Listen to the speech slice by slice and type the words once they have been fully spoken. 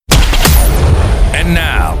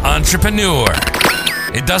entrepreneur.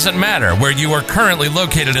 It doesn't matter where you are currently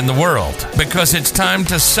located in the world, because it's time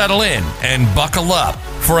to settle in and buckle up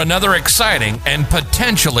for another exciting and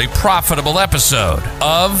potentially profitable episode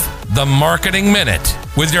of The Marketing Minute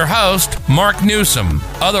with your host, Mark Newsom,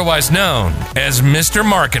 otherwise known as Mr.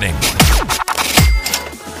 Marketing.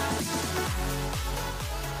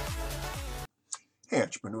 Hey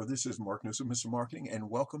entrepreneur, this is Mark Newsom, Mr. Marketing, and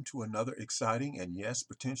welcome to another exciting and yes,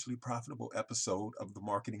 potentially profitable episode of The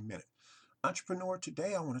Marketing Minute. Entrepreneur,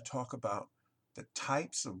 today I want to talk about the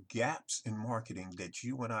types of gaps in marketing that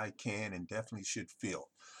you and I can and definitely should fill.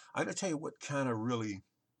 I'm going to tell you what kind of really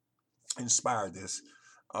inspired this.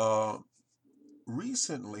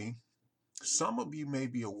 Recently, some of you may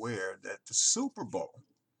be aware that the Super Bowl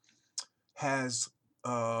has,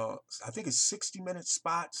 I think it's 60-minute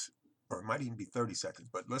spots, or it might even be 30 seconds,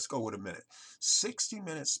 but let's go with a minute.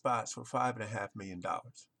 60-minute spots for $5.5 million.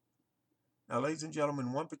 Now, ladies and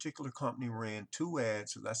gentlemen, one particular company ran 2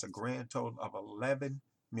 ads, so that's a grand total of $11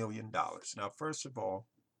 million. Now, first of all,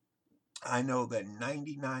 I know that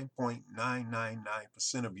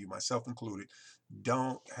 99.999% of you, myself included,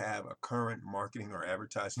 don't have a current marketing or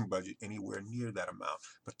advertising budget anywhere near that amount.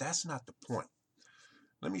 But that's not the point.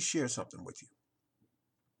 Let me share something with you.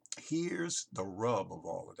 Here's the rub of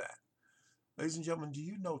all of that. Ladies and gentlemen, do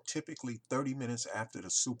you know typically 30 minutes after the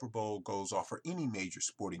Super Bowl goes off, or any major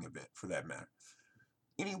sporting event for that matter,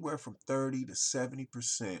 anywhere from 30 to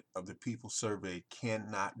 70% of the people surveyed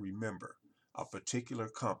cannot remember a particular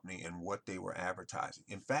company and what they were advertising.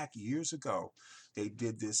 In fact, years ago, they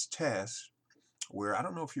did this test where, I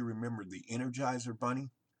don't know if you remember the Energizer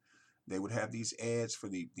Bunny. They would have these ads for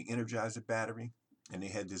the Energizer battery, and they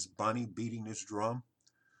had this bunny beating this drum.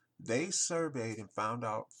 They surveyed and found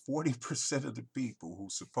out 40% of the people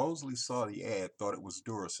who supposedly saw the ad thought it was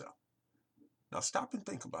Duracell. Now stop and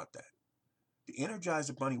think about that. The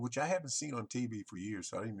Energizer Bunny, which I haven't seen on TV for years,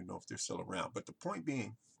 so I don't even know if they're still around. But the point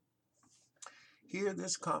being, here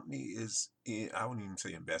this company is, I wouldn't even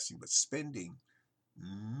say investing, but spending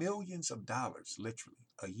millions of dollars, literally,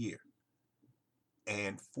 a year.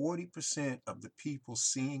 And 40% of the people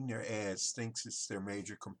seeing their ads thinks it's their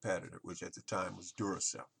major competitor, which at the time was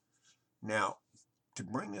Duracell. Now, to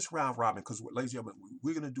bring this round robin, because ladies and gentlemen,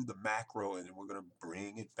 we're going to do the macro and then we're going to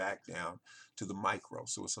bring it back down to the micro.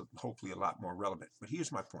 So it's hopefully a lot more relevant. But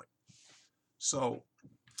here's my point. So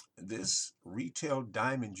this retail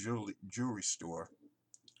diamond jewelry store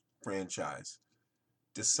franchise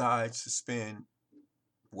decides to spend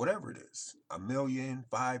whatever it is, $1 million,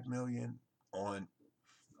 $5 million on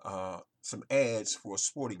some ads for a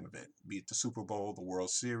sporting event, be it the Super Bowl, the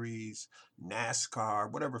World Series,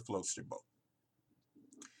 NASCAR, whatever floats their boat.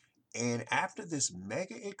 And after this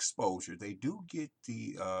mega exposure, they do get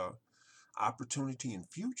the opportunity in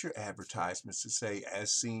future advertisements to say,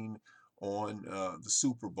 as seen on the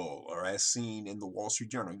Super Bowl, or as seen in the Wall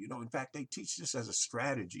Street Journal. You know, in fact, they teach this as a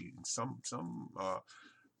strategy. Some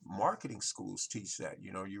marketing schools teach that.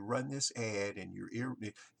 You know, you run this ad and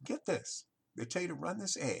get this. They tell you to run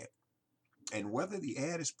this ad. And whether the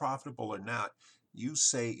ad is profitable or not, you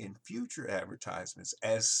say in future advertisements,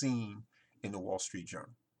 as seen in the Wall Street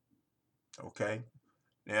Journal. Okay?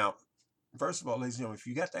 Now, first of all, ladies and gentlemen, if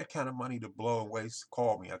you got that kind of money to blow and waste,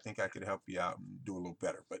 call me. I think I could help you out and do a little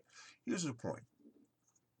better. But here's the point.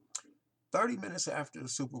 30 minutes after the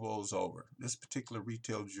Super Bowl is over, this particular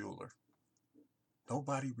retail jeweler,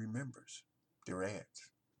 nobody remembers their ads.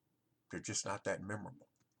 They're just not that memorable,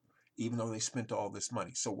 even though they spent all this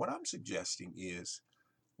money. So what I'm suggesting is,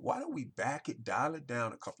 why don't we dial it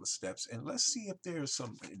down a couple of steps, and let's see if there's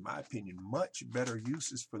some, in my opinion, much better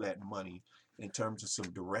uses for that money in terms of some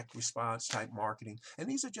direct response type marketing. And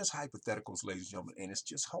these are just hypotheticals, ladies and gentlemen, and it's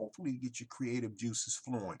just hopefully to get your creative juices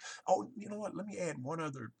flowing. Oh, you know what? Let me add one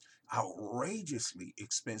other outrageously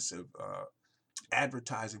expensive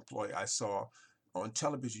advertising ploy I saw on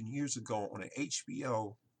television years ago on an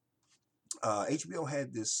HBO. HBO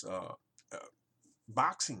had this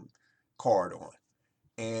boxing card on,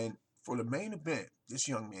 and for the main event, this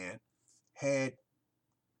young man had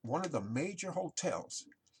one of the major hotels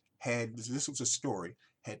this was a story,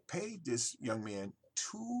 had paid this young man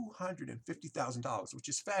 $250,000, which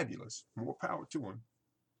is fabulous, more power to him.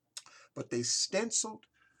 But they stenciled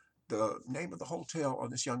the name of the hotel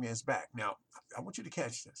on this young man's back. Now, I want you to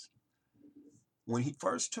catch this. When he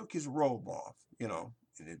first took his robe off, you know,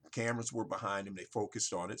 and the cameras were behind him, they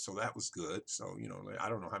focused on it, so that was good. So, you know, I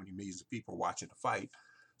don't know how many millions of people watching the fight,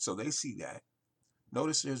 so they see that.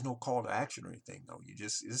 Notice there's no call to action or anything, though.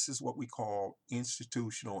 This is what we call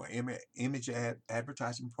institutional image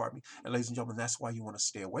advertising department. And ladies and gentlemen, that's why you want to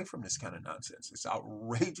stay away from this kind of nonsense. It's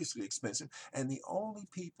outrageously expensive. And the only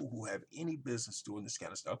people who have any business doing this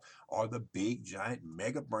kind of stuff are the big, giant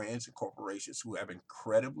mega brands and corporations who have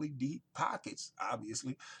incredibly deep pockets,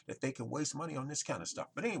 obviously, that they can waste money on this kind of stuff.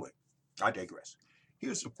 But anyway, I digress.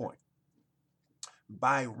 Here's the point.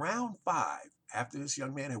 By round 5, after this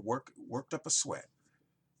young man had worked up a sweat,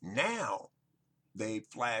 now they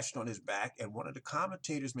flashed on his back, and one of the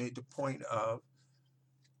commentators made the point of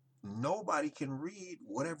nobody can read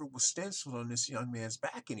whatever was stenciled on this young man's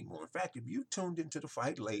back anymore. In fact, if you tuned into the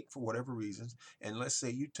fight late for whatever reasons, and let's say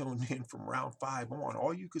you tuned in from round 5 on,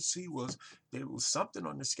 all you could see was there was something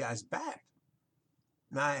on this guy's back.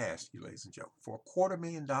 Now I ask you, ladies and gentlemen, for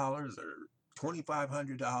 $250,000 or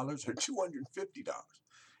 $2,500 or $250,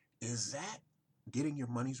 is that getting your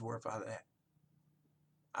money's worth out of that?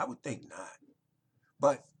 I would think not.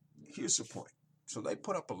 But here's the point. So they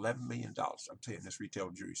put up $11 million, I'm telling you, this retail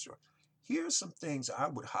jewelry store. Here's some things I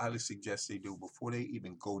would highly suggest they do before they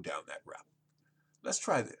even go down that route. Let's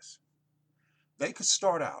try this. They could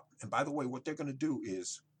start out, and by the way, what they're going to do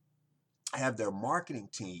is have their marketing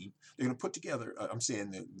team. They're going to put together, I'm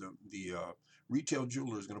saying the retail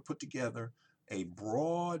jeweler is going to put together a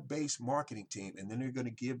broad-based marketing team, and then they're going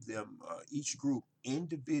to give them each group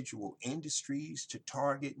individual industries to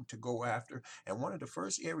target and to go after. And one of the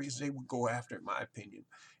first areas they would go after, in my opinion,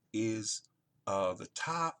 is the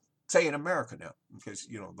top, say in America now, because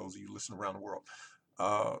those of you listening around the world,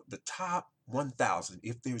 the top 1,000,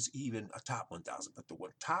 if there's even a top 1,000, but the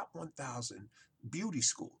top 1,000 beauty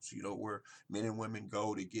schools, where men and women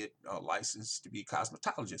go to get licensed to be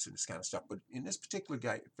cosmetologists and this kind of stuff. But in this particular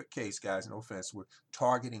case, guys, no offense, we're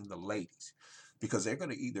targeting the ladies because they're going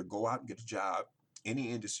to either go out and get a job in the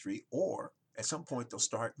industry, or at some point they'll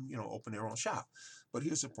start, open their own shop. But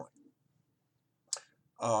here's the point.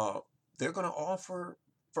 They're going to offer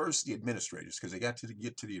first the administrators, because they got to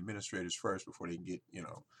get to the administrators first before they can get,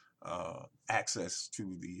 access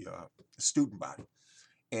to the student body.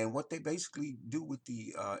 And what they basically do with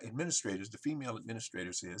the administrators, the female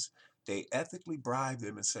administrators, is they ethically bribe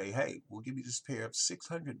them and say, hey, we'll give you this pair of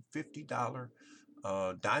 $650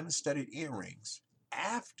 diamond-studded earrings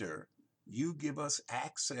after you give us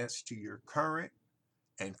access to your current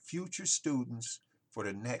and future students for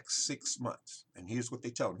the next 6 months. And here's what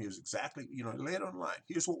they tell them. Here's exactly, lay it on the line.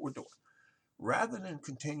 Here's what we're doing. Rather than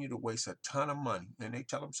continue to waste a ton of money, and they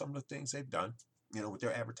tell them some of the things they've done, with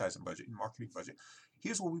their advertising budget and marketing budget,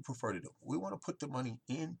 here's what we prefer to do. We want to put the money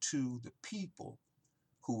into the people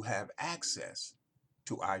who have access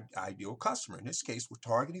to our ideal customer. In this case, we're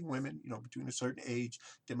targeting women, between a certain age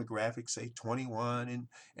demographic, say 21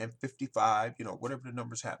 and 55, whatever the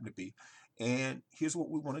numbers happen to be. And here's what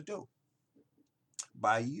we want to do.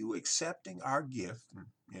 By you accepting our gift,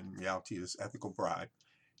 in reality, this ethical bribe,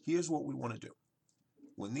 here's what we want to do.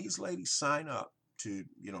 When these ladies sign up to,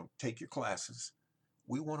 take your classes,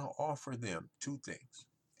 we want to offer them 2 things.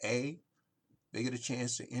 A, they get a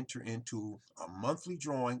chance to enter into a monthly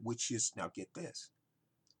drawing, which is, now get this,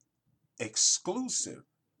 exclusive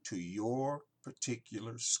to your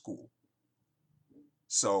particular school.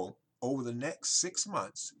 So over the next 6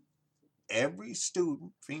 months, every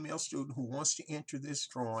student, female student who wants to enter this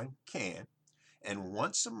drawing can, and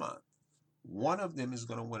once a month, one of them is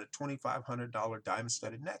going to win a $2,500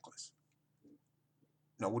 diamond-studded necklace.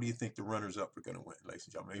 Now, what do you think the runners-up are going to win, ladies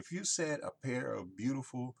and gentlemen? If you said a pair of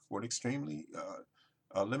beautiful, for an extremely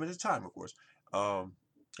limited time, of course,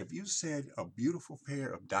 if you said a beautiful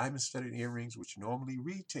pair of diamond-studded earrings, which normally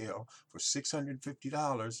retail for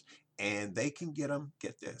 $650, and they can get them,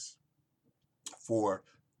 get this, for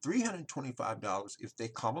 $325 if they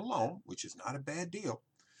come alone, which is not a bad deal,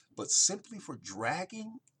 but simply for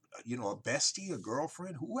dragging, a bestie, a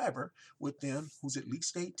girlfriend, whoever, with them who's at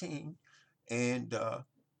least 18, and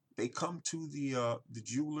they come to the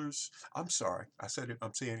jewelers. I'm sorry, I'm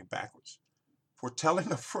saying it backwards. For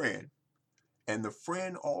telling a friend, and the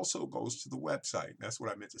friend also goes to the website. That's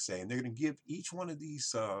what I meant to say. And they're going to give each one of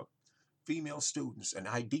these female students an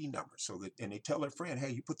ID number, and they tell their friend,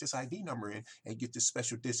 hey, you put this ID number in and get this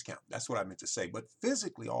special discount. That's what I meant to say. But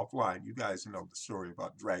physically offline, you guys know the story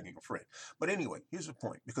about dragging a friend. But anyway, here's the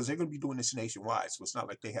point, because they're going to be doing this nationwide, so it's not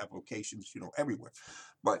like they have locations, everywhere.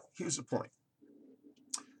 But here's the point.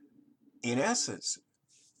 In essence,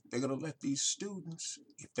 they're going to let these students,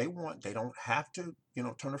 if they want, they don't have to,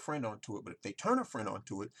 turn a friend onto it. But if they turn a friend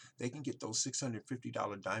onto it, they can get those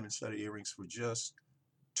 $650 diamond-studded earrings for just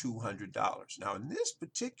 $200. Now, in this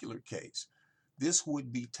particular case, this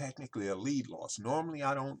would be technically a lead loss. Normally,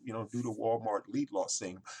 I don't, do the Walmart lead loss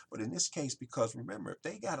thing, but in this case, because remember, if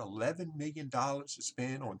they got $11 million to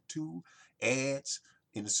spend on 2 ads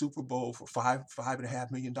in the Super Bowl for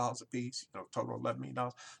 $5.5 million a piece, total $11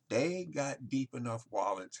 million, they got deep enough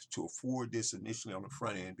wallets to afford this initially on the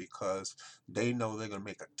front end because they know they're going to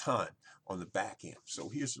make a ton on the back end. So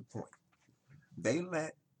here's the point. They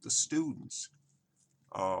let the students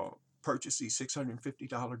purchase these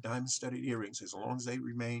 $650 diamond-studded earrings as long as they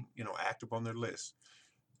remain, active on their list.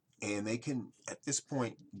 And they can, at this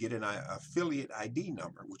point, get an affiliate ID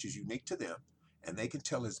number, which is unique to them. And they can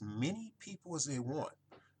tell as many people as they want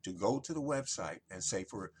to go to the website and say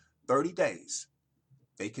for 30 days,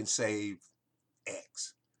 they can save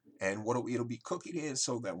X. And it'll be cookied in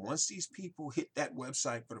so that once these people hit that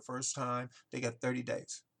website for the first time, they got 30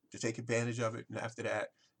 days to take advantage of it. And after that,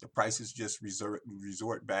 the prices just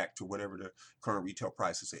resort back to whatever the current retail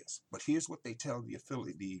prices is. But here's what they tell the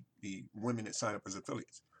affiliate, the women that sign up as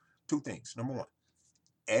affiliates. 2 things. Number 1,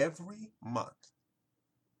 every month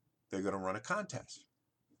they're going to run a contest.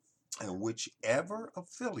 And whichever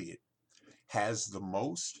affiliate has the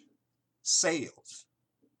most sales,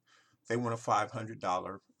 they win a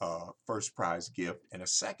 $500 first prize gift, and a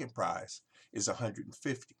second prize is $150.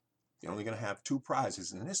 They're only going to have 2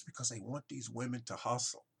 prizes, and this because they want these women to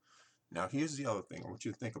hustle. Now, here's the other thing I want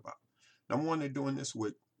you to think about. Number 1, they're doing this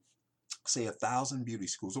with, say, 1,000 beauty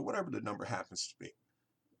schools or whatever the number happens to be.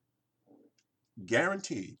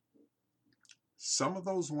 Guaranteed, some of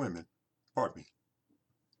those women, are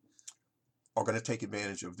going to take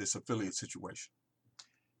advantage of this affiliate situation.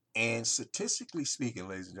 And statistically speaking,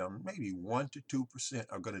 ladies and gentlemen, maybe 1 to 2%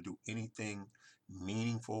 are going to do anything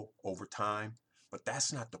meaningful over time, but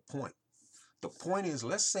that's not the point. The point is,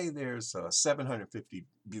 let's say there's 750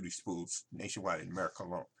 beauty schools nationwide in America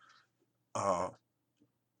alone.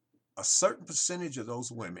 A certain percentage of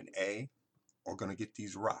those women, are going to get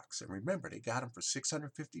these rocks. And remember, they got them for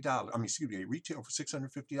 $650. They retail for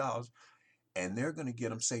 $650, and they're going to get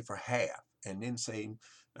them, say, for half. And then say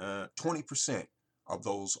 20% of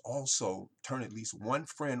those also turn at least one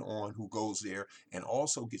friend on who goes there and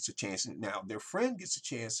also gets a chance. Now, their friend gets a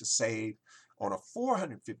chance to save on a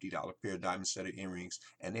 $450 pair of diamond-studded earrings,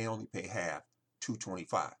 and they only pay half,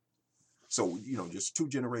 $225. So, just 2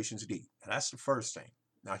 generations deep. And that's the first thing.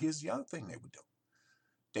 Now, here's the other thing they would do.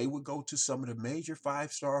 They would go to some of the major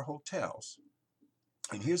 5-star hotels.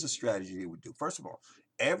 And here's a strategy they would do. First of all,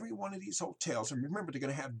 every one of these hotels, and remember, they're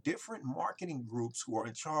going to have different marketing groups who are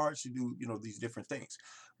in charge to do, these different things.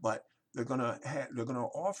 But they're going to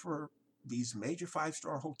offer these major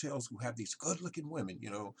 5-star hotels who have these good-looking women,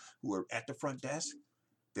 who are at the front desk.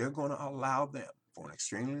 They're going to allow them for an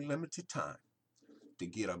extremely limited time to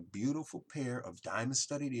get a beautiful pair of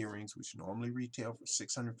diamond-studded earrings, which normally retail for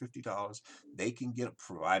 $650. They can get,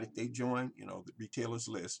 provided they join, the retailer's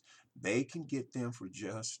list, they can get them for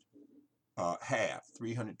just half,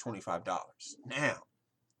 $325. Now,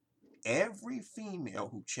 every female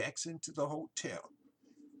who checks into the hotel,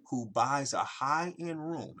 who buys a high-end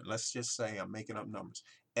room, and let's just say I'm making up numbers,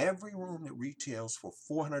 every room that retails for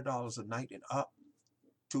 $400 a night and up,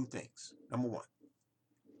 2 things. Number 1,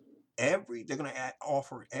 they're going to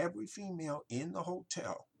offer every female in the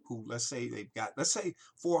hotel who, let's say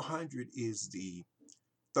 400 is the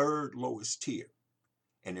 3rd lowest tier,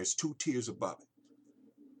 and there's 2 tiers above it.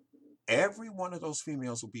 Every one of those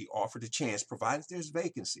females will be offered a chance, provided there's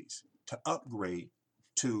vacancies, to upgrade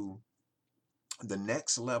to the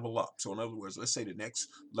next level up. So in other words, let's say the next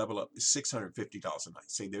level up is $650 a night.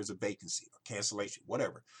 Say there's a vacancy, a cancellation,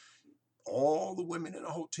 whatever. All the women in the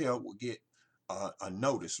hotel will get a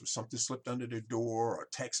notice or something slipped under their door or a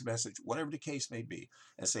text message, whatever the case may be,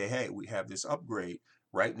 and say, hey, we have this upgrade.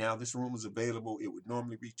 Right now, this room is available. It would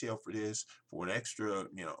normally retail for this for an extra,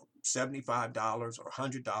 $75 or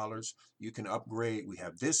 $100. You can upgrade. We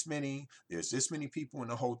have this many. There's this many people in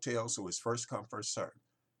the hotel, so it's first come, first served.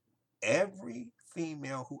 Every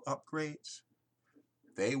female who upgrades,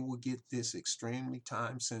 they will get this extremely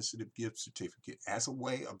time-sensitive gift certificate as a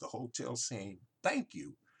way of the hotel saying thank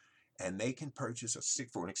you, and they can purchase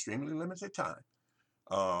for an extremely limited time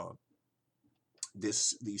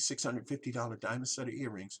these $650 diamond-studded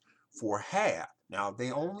earrings for half. Now,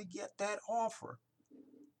 they only get that offer,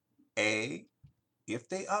 A, if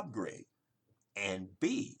they upgrade, and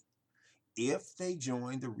B, if they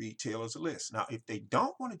join the retailer's list. Now, if they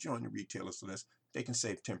don't want to join the retailer's list, they can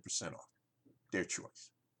save 10% off. Their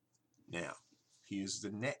choice. Now, here's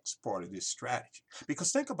the next part of this strategy.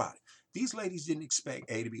 Because think about it. These ladies didn't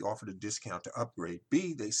expect A, to be offered a discount to upgrade.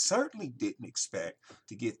 B, they certainly didn't expect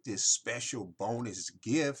to get this special bonus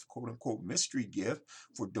gift, quote unquote mystery gift,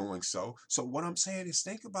 for doing so. So what I'm saying is,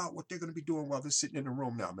 think about what they're going to be doing while they're sitting in the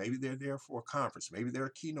room now. Maybe they're there for a conference. Maybe they're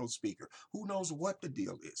a keynote speaker. Who knows what the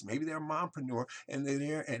deal is? Maybe they're a mompreneur and they're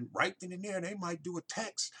there, and right then and there they might do a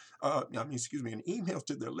text, an email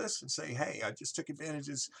to their list and say, hey, I just took advantage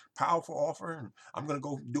of this powerful offer, and I'm going to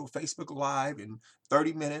go do a Facebook Live in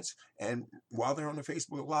 30 minutes. And while they're on the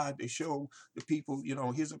Facebook Live, they show the people,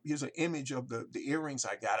 here's an image of the earrings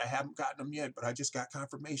I got. I haven't gotten them yet, but I just got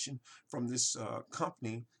confirmation from this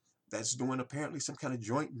company that's doing apparently some kind of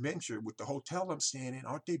joint venture with the hotel I'm staying in.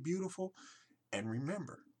 Aren't they beautiful? And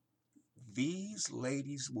remember, these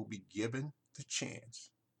ladies will be given the chance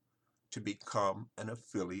to become an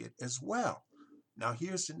affiliate as well. Now,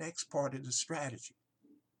 here's the next part of the strategy.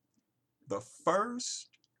 The first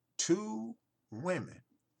 2 women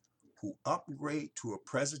who upgrade to a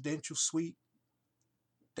presidential suite,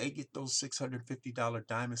 they get those $650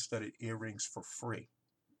 diamond-studded earrings for free.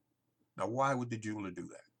 Now, why would the jeweler do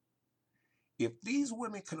that? If these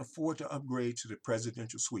women can afford to upgrade to the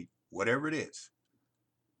presidential suite, whatever it is,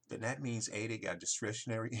 then that means A, they got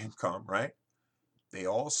discretionary income, right? They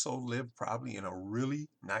also live probably in a really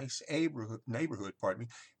nice neighborhood,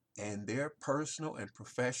 and their personal and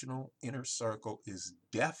professional inner circle is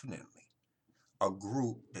definitely a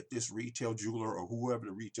group that this retail jeweler, or whoever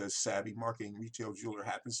the retail savvy marketing retail jeweler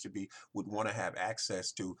happens to be, would want to have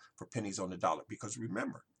access to for pennies on the dollar. Because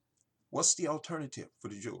remember, what's the alternative for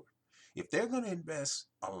the jeweler? If they're going to invest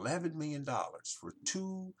 $11 million for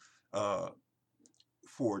two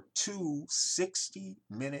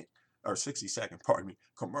 60-minute or 60-second,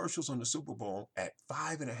 commercials on the Super Bowl at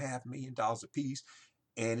 $5.5 million a piece,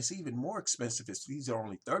 and it's even more expensive if these are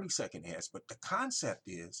only 30-second ads. But the concept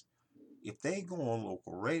is, if they go on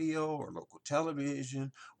local radio or local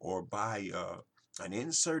television or buy an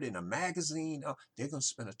insert in a magazine, they're going to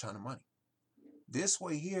spend a ton of money. This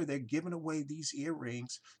way here, they're giving away these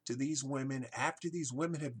earrings to these women after these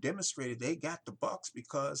women have demonstrated they got the bucks,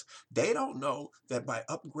 because they don't know that by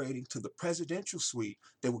upgrading to the presidential suite,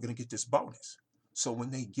 they were going to get this bonus. So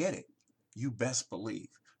when they get it, you best believe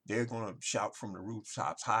they're going to shout from the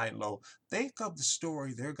rooftops, high and low. Think of the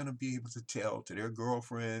story they're going to be able to tell to their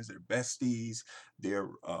girlfriends, their besties, their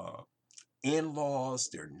in-laws,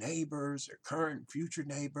 their neighbors, their current and future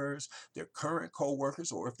neighbors, their current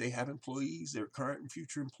co-workers, or if they have employees, their current and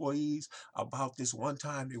future employees, about this one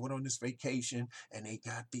time they went on this vacation and they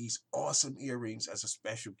got these awesome earrings as a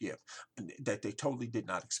special gift that they totally did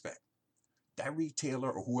not expect. That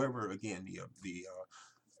retailer, or whoever, again, the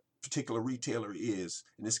particular retailer is,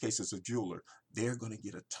 in this case it's a jeweler, they're going to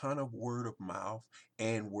get a ton of word of mouth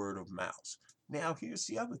and word of mouth. Now, here's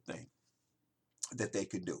the other thing that they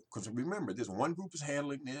could do, because remember, there's one group is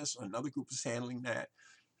handling this, another group is handling that.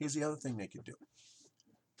 Here's the other thing they could do.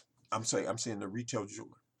 I'm saying the retail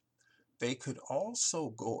jeweler. They could also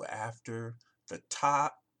go after the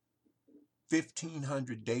top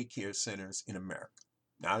 1,500 daycare centers in America.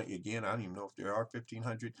 Now, again, I don't even know if there are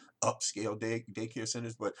 1,500 upscale daycare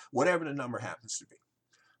centers, but whatever the number happens to be,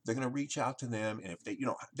 they're going to reach out to them, and if they,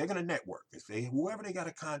 they're going to network. If whoever they got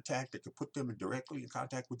to contact, they could put them directly in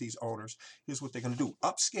contact with these owners. Here's what they're going to do: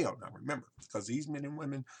 upscale. Now, remember, because these men and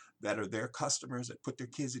women that are their customers that put their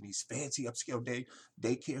kids in these fancy upscale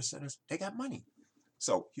daycare centers, they got money.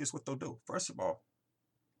 So here's what they'll do. First of all,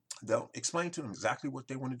 they'll explain to them exactly what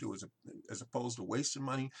they want to do, as opposed to wasting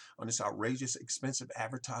money on this outrageous, expensive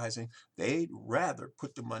advertising. They'd rather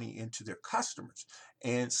put the money into their customers.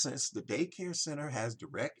 And since the daycare center has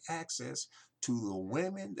direct access to the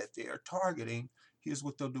women that they are targeting, here's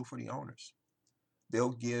what they'll do for the owners.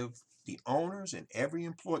 They'll give the owners and every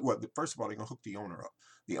employee, well, first of all, they're going to hook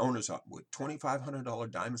the owners up with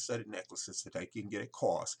 $2,500 diamond-studded necklaces that they can get at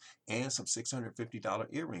cost, and some $650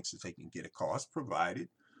 earrings that they can get at cost, provided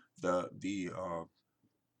the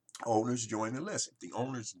owners join the list. If the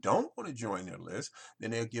owners don't want to join their list,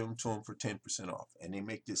 then they'll give them to them for 10% off. And they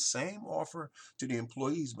make this same offer to the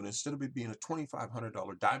employees, but instead of it being a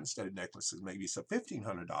 $2,500 diamond-studded necklace, maybe it's a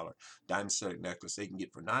 $1,500 diamond-studded necklace they can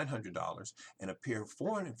get for $900, and a pair of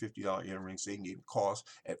 $450 earrings they can get cost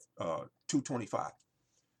at $225.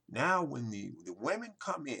 Now, when the women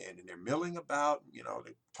come in and they're milling about,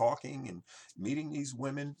 they're talking and meeting these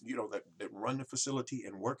women, that run the facility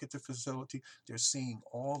and work at the facility, they're seeing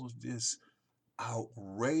all of this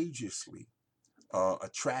outrageously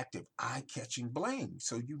attractive, eye-catching bling.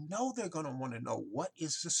 So they're going to want to know, what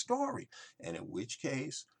is the story? And in which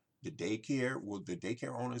case, the daycare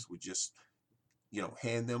owners would just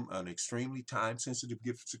hand them an extremely time-sensitive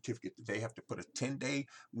gift certificate that they have to put a 10-day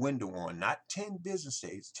window on, not 10 business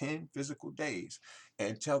days, 10 physical days,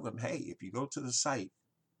 and tell them, hey, if you go to the site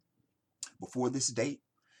before this date,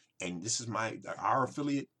 and this is our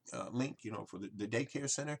affiliate link, for the daycare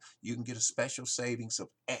center, you can get a special savings of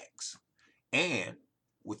X. And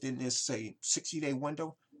within this, say, 60-day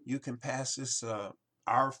window, you can pass this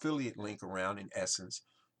our affiliate link around, in essence,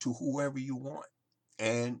 to whoever you want.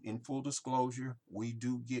 And in full disclosure, we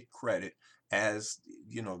do get credit as,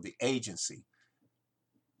 the agency,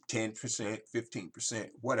 10%, 15%,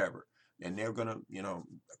 whatever. And they're going to,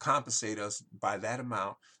 compensate us by that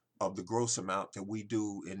amount of the gross amount that we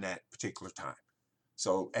do in that particular time.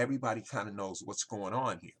 So everybody kind of knows what's going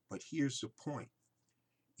on here. But here's the point.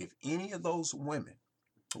 If any of those women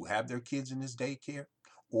who have their kids in this daycare,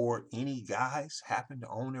 or any guys happen to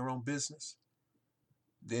own their own business,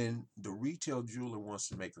 then the retail jeweler wants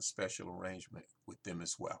to make a special arrangement with them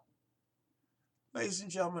as well. Ladies and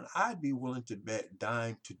gentlemen, I'd be willing to bet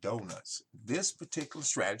dime to donuts this particular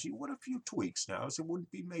strategy with a few tweaks. Now, it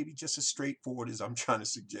wouldn't be maybe just as straightforward as I'm trying to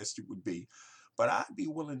suggest it would be, but I'd be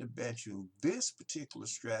willing to bet you this particular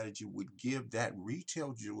strategy would give that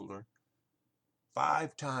retail jeweler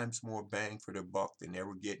 5 times more bang for their buck than they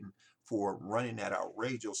were getting for running that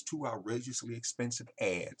two outrageously expensive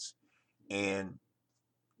ads and,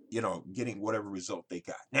 getting whatever result they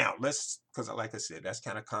got. Now, because like I said, that's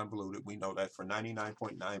kind of convoluted. We know that for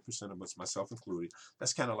 99.9% of us, myself included,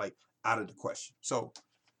 that's kind of like out of the question. So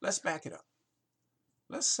let's back it up.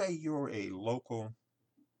 Let's say you're a local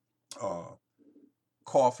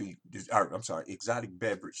exotic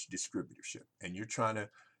beverage distributorship, and you're trying to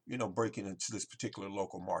breaking into this particular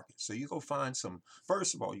local market. So you go find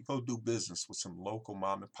first of all, you go do business with some local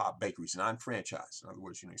mom and pop bakeries, non-franchise. In other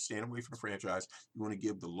words, you're staying away from the franchise. You want to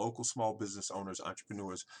give the local small business owners,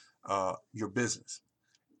 entrepreneurs, your business.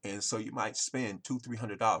 And so you might spend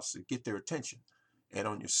 $200-300 to get their attention. And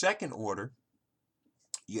on your second order,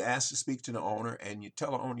 you ask to speak to the owner, and you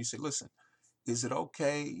tell the owner, you say, listen, is it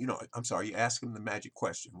okay? You ask them the magic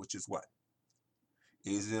question, which is what?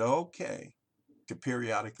 Is it okay to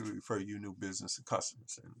periodically refer you new business and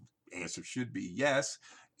customers? And the answer should be yes.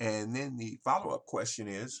 And then the follow-up question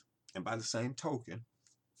is, and by the same token,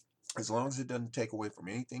 as long as it doesn't take away from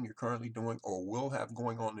anything you're currently doing or will have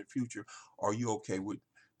going on in the future, are you okay with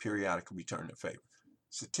periodically returning the favor?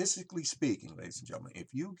 Statistically speaking, ladies and gentlemen, if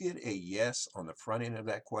you get a yes on the front end of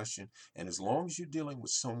that question, and as long as you're dealing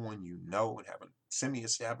with someone you know and have a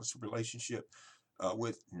semi-established relationship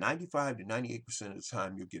with, 95 to 98% of the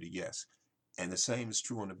time, you'll get a yes. And the same is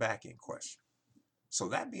true on the back end question. So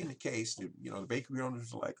that being the case, the bakery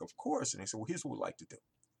owners are like, of course. And they say, well, here's what we'd like to do.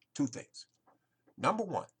 2 things. Number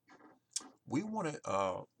one, we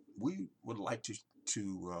would like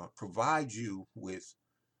to provide you with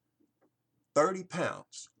 30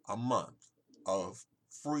 pounds a month of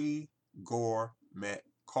free gourmet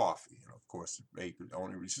coffee. And of course, the bakery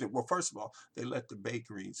owner said, well, first of all, they let the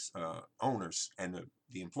bakery's owners and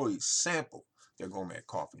the employees sample their gourmet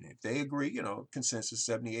coffee. And if they agree, consensus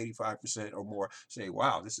 70, 85% or more, say,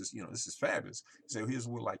 wow, this is fabulous. So here's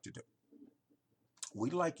what we'd like to do.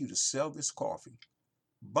 We'd like you to sell this coffee,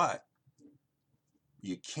 but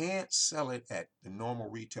you can't sell it at the normal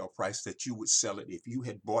retail price that you would sell it if you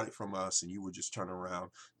had bought it from us and you would just turn around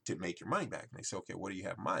to make your money back. And they say, okay, what do you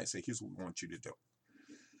have in mind? I say, here's what we want you to do.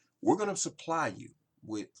 We're going to supply you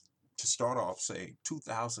with, to start off, say,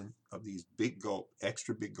 2,000 of these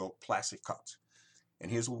extra big gulp plastic cups. And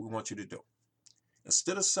here's what we want you to do.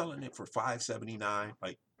 Instead of selling it for $5.79,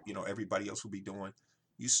 like, everybody else will be doing,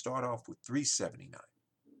 you start off with $3.79.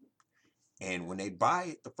 And when they buy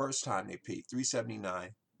it the first time, they pay $3.79.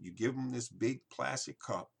 You give them this big plastic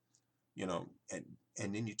cup,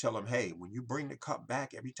 and then you tell them, hey, when you bring the cup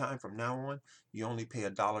back every time from now on, you only pay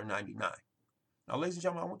 $1.99. Now, ladies and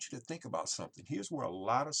gentlemen, I want you to think about something. Here's where a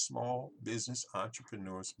lot of small business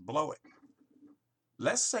entrepreneurs blow it.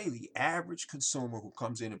 Let's say the average consumer who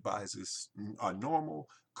comes in and buys a normal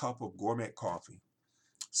cup of gourmet coffee,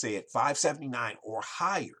 say at $5.79 or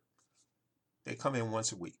higher, they come in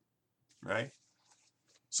once a week, right?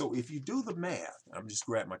 So if you do the math, I'm just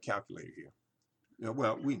grabbing my calculator here.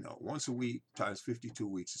 Well, we know once a week times 52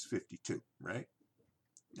 weeks is 52, right?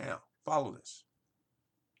 Now, follow this.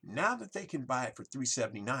 Now that they can buy it for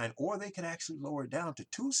 $3.79, or they can actually lower it down to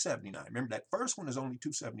 $2.79. Remember, that first one is only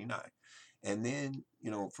 $2.79. And then,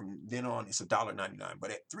 from then on, it's $1.99. But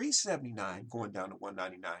at $3.79, going down to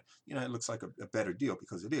 $1.99, it looks like a better deal,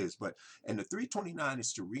 because it is. And the $3.29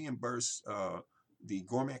 is to reimburse the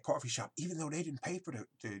gourmet coffee shop, even though they didn't pay for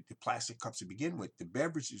the plastic cups to begin with, the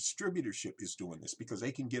beverage distributorship is doing this because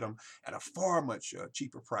they can get them at a far much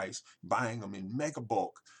cheaper price, buying them in mega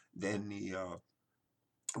bulk than the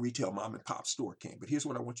retail mom and pop store can. But here's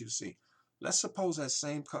what I want you to see. Let's suppose that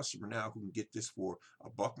same customer now who can get this for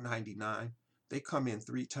 $1.99, they come in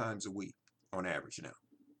 3 times a week on average now.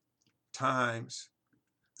 Times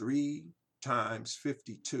 3 times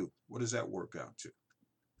 52. What does that work out to?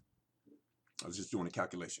 I was just doing a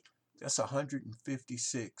calculation. That's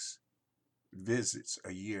 156 visits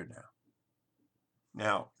a year now.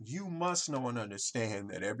 Now, you must know and understand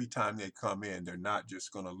that every time they come in, they're not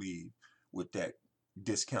just going to leave with that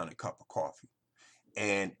discounted cup of coffee.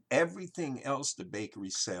 And everything else the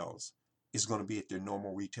bakery sells is going to be at their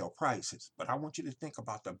normal retail prices. But I want you to think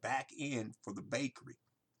about the back end for the bakery.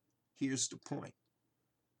 Here's the point.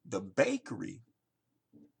 The bakery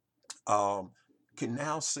can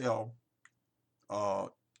now sell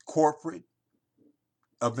corporate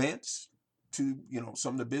events to,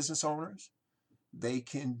 some of the business owners. They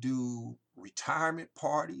can do retirement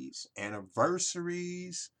parties,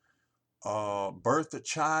 anniversaries, birth of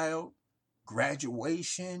child,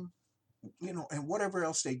 graduation, and whatever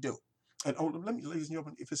else they do. And let me, ladies and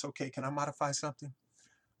gentlemen, if it's okay, can I modify something?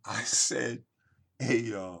 I said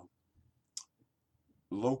a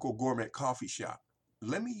local gourmet coffee shop.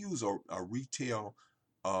 Let me use a retail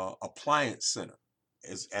appliance center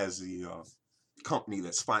as the company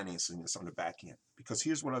that's financing this on the back end. Because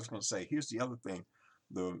here's what I was going to say. Here's the other thing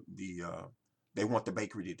they want the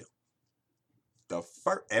bakery to do.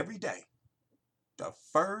 Every day, the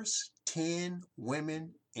first 10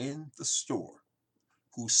 women in the store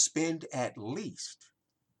who spend at least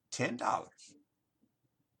 $10,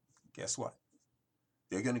 guess what?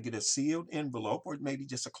 They're going to get a sealed envelope or maybe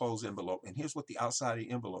just a closed envelope. And here's what the outside of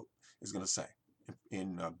the envelope is going to say.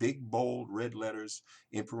 In big, bold, red letters,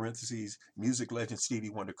 in parentheses, music legend Stevie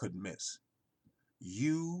Wonder couldn't miss.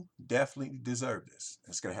 You definitely deserve this.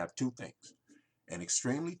 It's going to have 2 things. An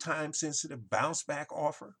extremely time-sensitive bounce-back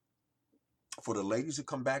offer for the ladies who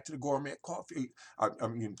come back to the gourmet coffee,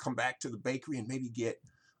 come back to the bakery and maybe get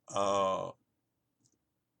 75%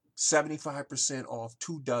 off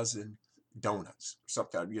 2 dozen donuts,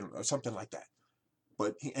 something like that.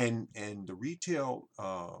 But and the retail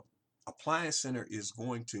appliance center is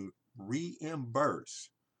going to reimburse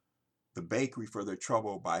the bakery for their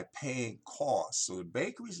trouble by paying costs. So the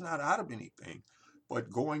bakery's not out of anything, but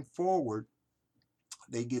going forward,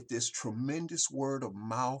 they get this tremendous word of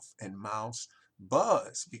mouth and mouse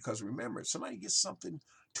buzz. Because remember, if somebody gets something,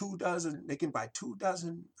 2 dozen, they can buy 2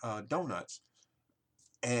 dozen donuts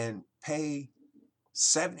and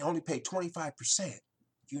only pay 25%.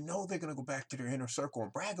 They're going to go back to their inner circle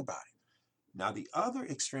and brag about it. Now, the other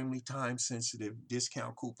extremely time-sensitive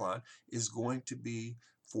discount coupon is going to be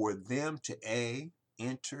for them to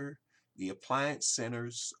enter the appliance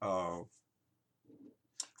center's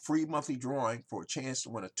free monthly drawing for a chance to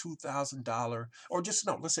win a $2,000 or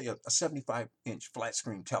let's say a 75-inch flat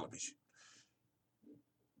screen television.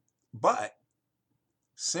 But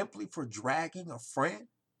simply for dragging a friend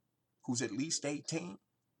who's at least 18,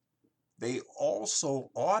 they also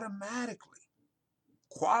automatically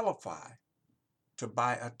qualify to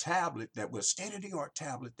buy a tablet that was state-of-the-art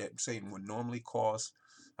tablet that would normally cost,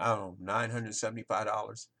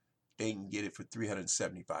 $975. They can get it for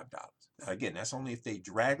 $375. Now, again, that's only if they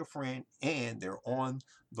drag a friend and they're on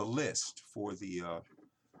the list for the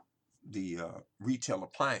retail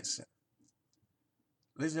appliance center.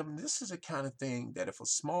 Ladies and gentlemen, this is the kind of thing that if a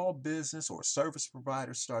small business or a service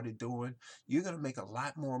provider started doing, you're going to make a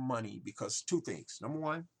lot more money because 2 things. Number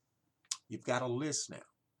one, you've got a list now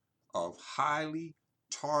of highly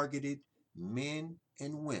targeted men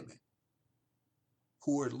and women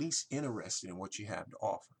who are at least interested in what you have to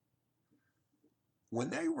offer. When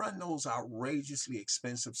they run those outrageously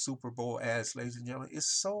expensive Super Bowl ads, ladies and gentlemen,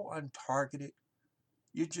 it's so untargeted.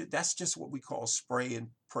 That's just what we call spray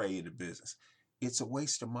and pray in the business. It's a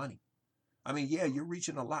waste of money. I mean, yeah, you're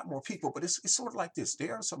reaching a lot more people, but it's sort of like this.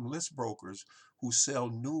 There are some list brokers who sell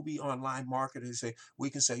newbie online marketing and say, we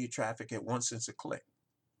can sell you traffic at 1 cent a click.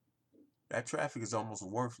 That traffic is almost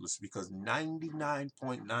worthless because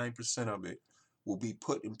 99.9% of it will be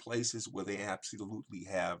put in places where they absolutely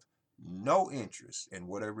have no interest in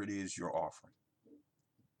whatever it is you're offering.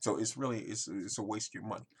 So it's a waste of your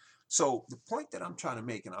money. So the point that I'm trying to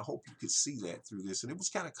make, and I hope you could see that through this, and it was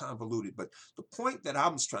kind of convoluted, but the point that I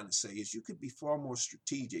was trying to say is you could be far more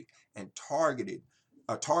strategic and targeting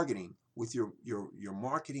with your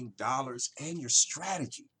marketing dollars and your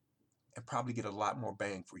strategy and probably get a lot more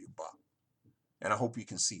bang for your buck. And I hope you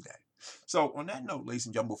can see that. So on that note, ladies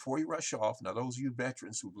and gentlemen, before you rush off, now those of you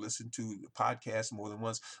veterans who've listened to the podcast more than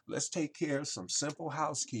once, let's take care of some simple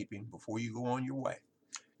housekeeping before you go on your way.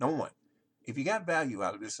 Number one, if you got value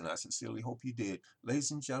out of this, and I sincerely hope you did, ladies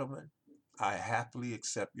and gentlemen, I happily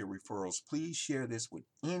accept your referrals. Please share this with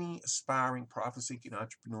any aspiring profit-seeking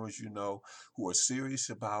entrepreneurs you know who are serious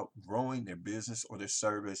about growing their business or their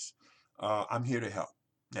service. I'm here to help.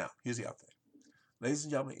 Now, here's the other thing. Ladies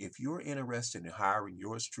and gentlemen, if you're interested in hiring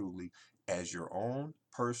yours truly as your own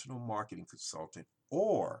personal marketing consultant,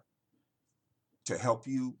 or to help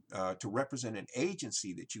you to represent an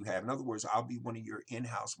agency that you have, in other words, I'll be one of your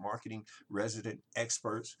in-house marketing resident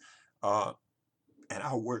experts, and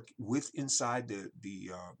I'll work with inside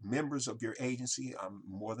the members of your agency. I'm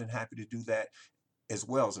more than happy to do that as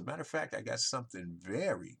well. As a matter of fact, I got something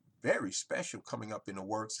very, very special coming up in the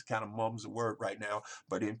works. It kind of mum's the word right now,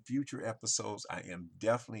 but in future episodes, I am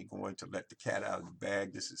definitely going to let the cat out of the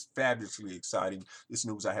bag. This is fabulously exciting. This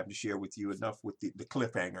news I have to share with you. Enough with the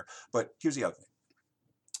cliffhanger. But here's the other thing.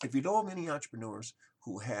 If you know of any entrepreneurs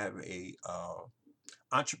who have a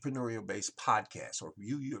entrepreneurial based podcast, or if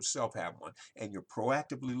you yourself have one and you're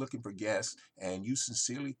proactively looking for guests and you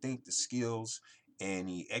sincerely think the skills and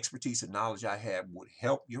the expertise and knowledge I have would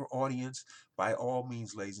help your audience, by all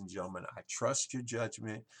means, ladies and gentlemen, I trust your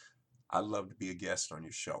judgment. I'd love to be a guest on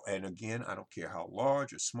your show. And again, I don't care how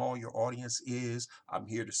large or small your audience is, I'm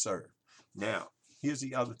here to serve. Now, here's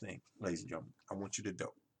the other thing, ladies and gentlemen, I want you to do.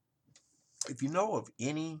 If you know of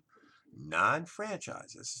any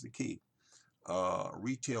non-franchise, this is the key,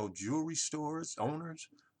 retail jewelry stores owners,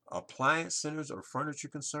 appliance centers or furniture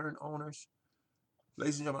concern owners,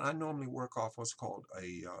 ladies and gentlemen, I normally work off what's called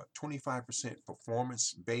a 25%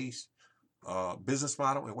 performance-based business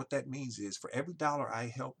model. And what that means is for every dollar I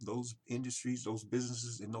help those industries, those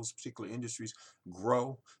businesses in those particular industries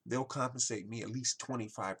grow, they'll compensate me at least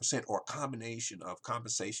 25%, or a combination of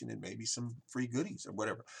compensation and maybe some free goodies or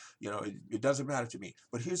whatever. You know, it doesn't matter to me.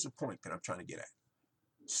 But here's the point that I'm trying to get at.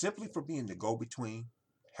 Simply for being the go-between,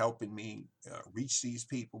 helping me reach these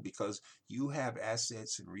people, because you have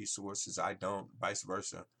assets and resources I don't, vice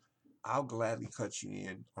versa, I'll gladly cut you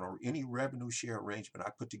in on any revenue share arrangement I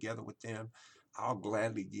put together with them. I'll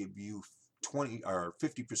gladly give you 20 or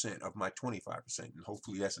 50% of my 25%, and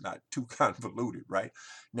hopefully that's not too convoluted, right?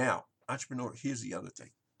 Now, entrepreneur, here's the other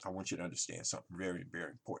thing. I want you to understand something very,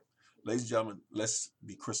 very important. Ladies and gentlemen, let's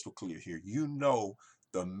be crystal clear here. You know,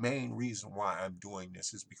 the main reason why I'm doing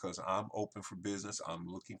this is because I'm open for business. I'm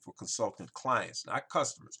looking for consultant clients, not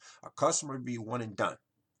customers. A customer would be one and done.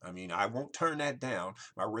 I mean, I won't turn that down.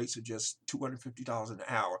 My rates are just $250 an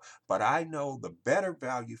hour. But I know the better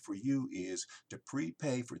value for you is to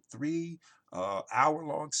prepay for 3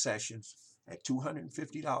 hour-long sessions at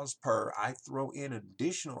 $250 per. I throw in an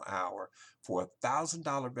additional hour for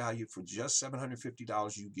 $1,000 value for just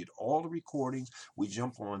 $750. You get all the recordings. We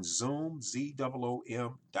jump on Zoom,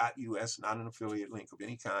 ZOOM.us, not an affiliate link of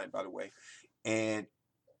any kind, by the way. And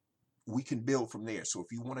we can build from there. So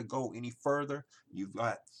if you want to go any further, you've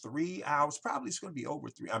got 3 hours. Probably it's going to be over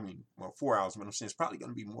 3. I mean, well, 4 hours, but I'm saying it's probably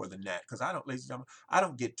going to be more than that, because I don't, ladies and gentlemen, I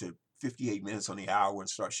don't get to 58 minutes on the hour and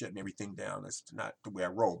start shutting everything down. That's not the way I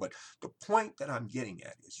roll. But the point that I'm getting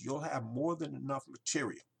at is you'll have more than enough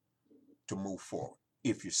material to move forward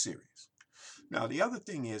if you're serious. Now, the other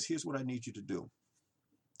thing is, here's what I need you to do.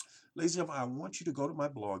 Ladies and gentlemen, I want you to go to my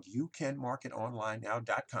blog,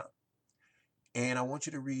 youcanmarketonlinenow.com. And I want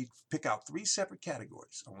you to pick out 3 separate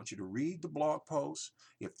categories. I want you to read the blog post.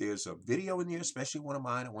 If there's a video in there, especially one of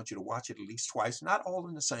mine, I want you to watch it at least twice, not all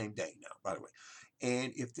in the same day now, by the way.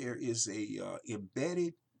 And if there is a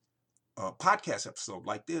embedded podcast episode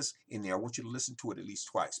like this in there, I want you to listen to it at least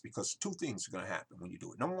twice, because 2 things are going to happen when you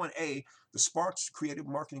do it. Number one, the sparks, creative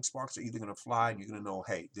marketing sparks, are either going to fly and you're going to know,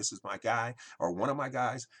 hey, this is my guy or one of my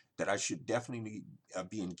guys that I should definitely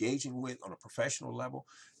be engaging with on a professional level.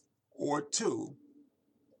 Or 2,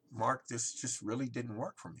 Mark, this just really didn't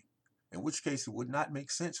work for me, in which case it would not make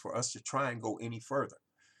sense for us to try and go any further.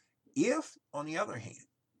 If, on the other hand,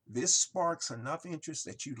 this sparks enough interest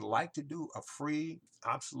that you'd like to do a free,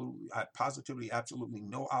 positively, absolutely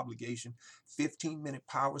no obligation, 15-minute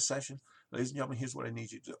power session, ladies and gentlemen, here's what I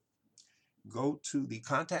need you to do. Go to the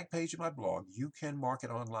contact page of my blog,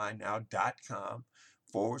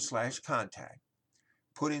 youcanmarketonlinenow.com/contact.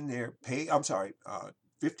 Put in there,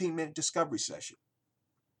 15-minute discovery session.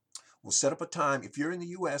 We'll set up a time. If you're in the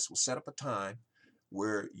U.S., we'll set up a time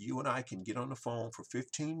where you and I can get on the phone for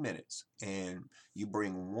 15 minutes, and you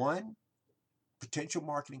bring one potential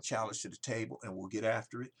marketing challenge to the table, and we'll get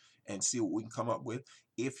after it. and see what we can come up with.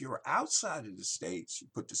 If you're outside of the States, you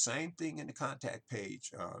put the same thing in the contact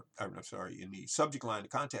page, in the subject line, the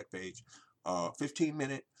contact page,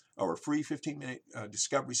 15-minute or a free 15-minute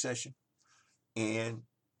discovery session. And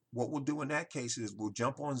what we'll do in that case is we'll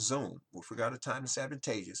jump on Zoom. We'll figure out a time that's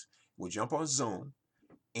advantageous. We'll jump on Zoom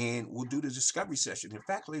and we'll do the discovery session. In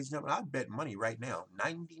fact, ladies and gentlemen, I bet money right now,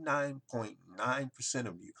 99.9%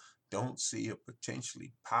 of you don't see a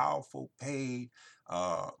potentially powerful paid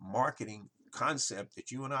marketing concept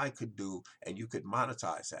that you and I could do, and you could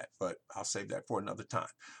monetize that. But I'll save that for another time.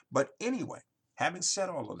 But anyway, having said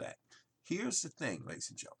all of that, here's the thing, ladies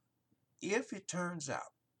and gentlemen. If it turns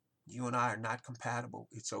out you and I are not compatible,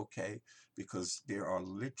 it's okay, because there are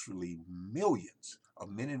literally millions of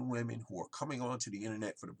men and women who are coming onto the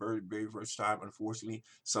internet for the very, very first time. Unfortunately,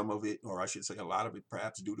 some of it, or I should say a lot of it,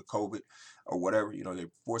 perhaps due to COVID or whatever,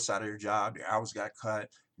 they're forced out of their job, their hours got cut.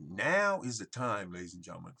 Now is the time, ladies and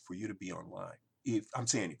gentlemen, for you to be online. If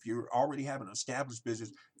you're already having an established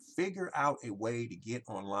business, figure out a way to get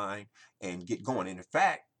online and get going. And in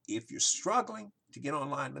fact, if you're struggling to get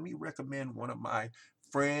online, let me recommend one of my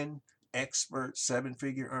friend, expert,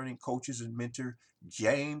 7-figure earning coaches and mentor,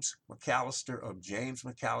 James McAllister of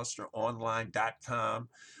JamesMcAllisterOnline.com.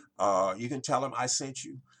 You can tell him I sent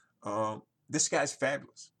you. This guy's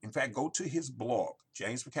fabulous. In fact, go to his blog,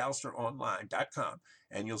 JamesMcAllisterOnline.com,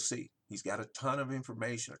 and you'll see he's got a ton of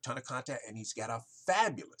information, a ton of content, and he's got a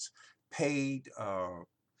fabulous paid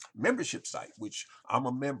membership site, which I'm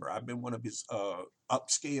a member. I've been one of his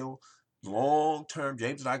upscale, long-term,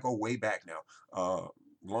 James and I go way back now,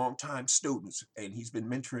 long-time students, and he's been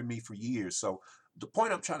mentoring me for years. So the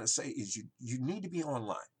point I'm trying to say is you need to be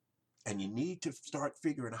online, and you need to start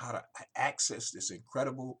figuring out how to access this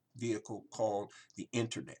incredible vehicle called the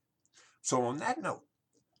internet. So on that note,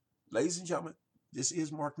 ladies and gentlemen, this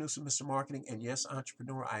is Mark Newsom, Mr. Marketing, and yes,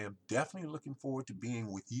 entrepreneur. I am definitely looking forward to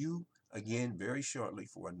being with you again very shortly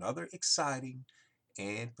for another exciting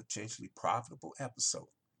and potentially profitable episode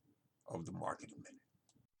of the Marketing Minute.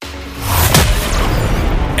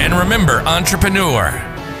 And remember, entrepreneur,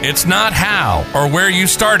 it's not how or where you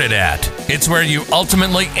started at, it's where you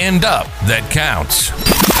ultimately end up that counts.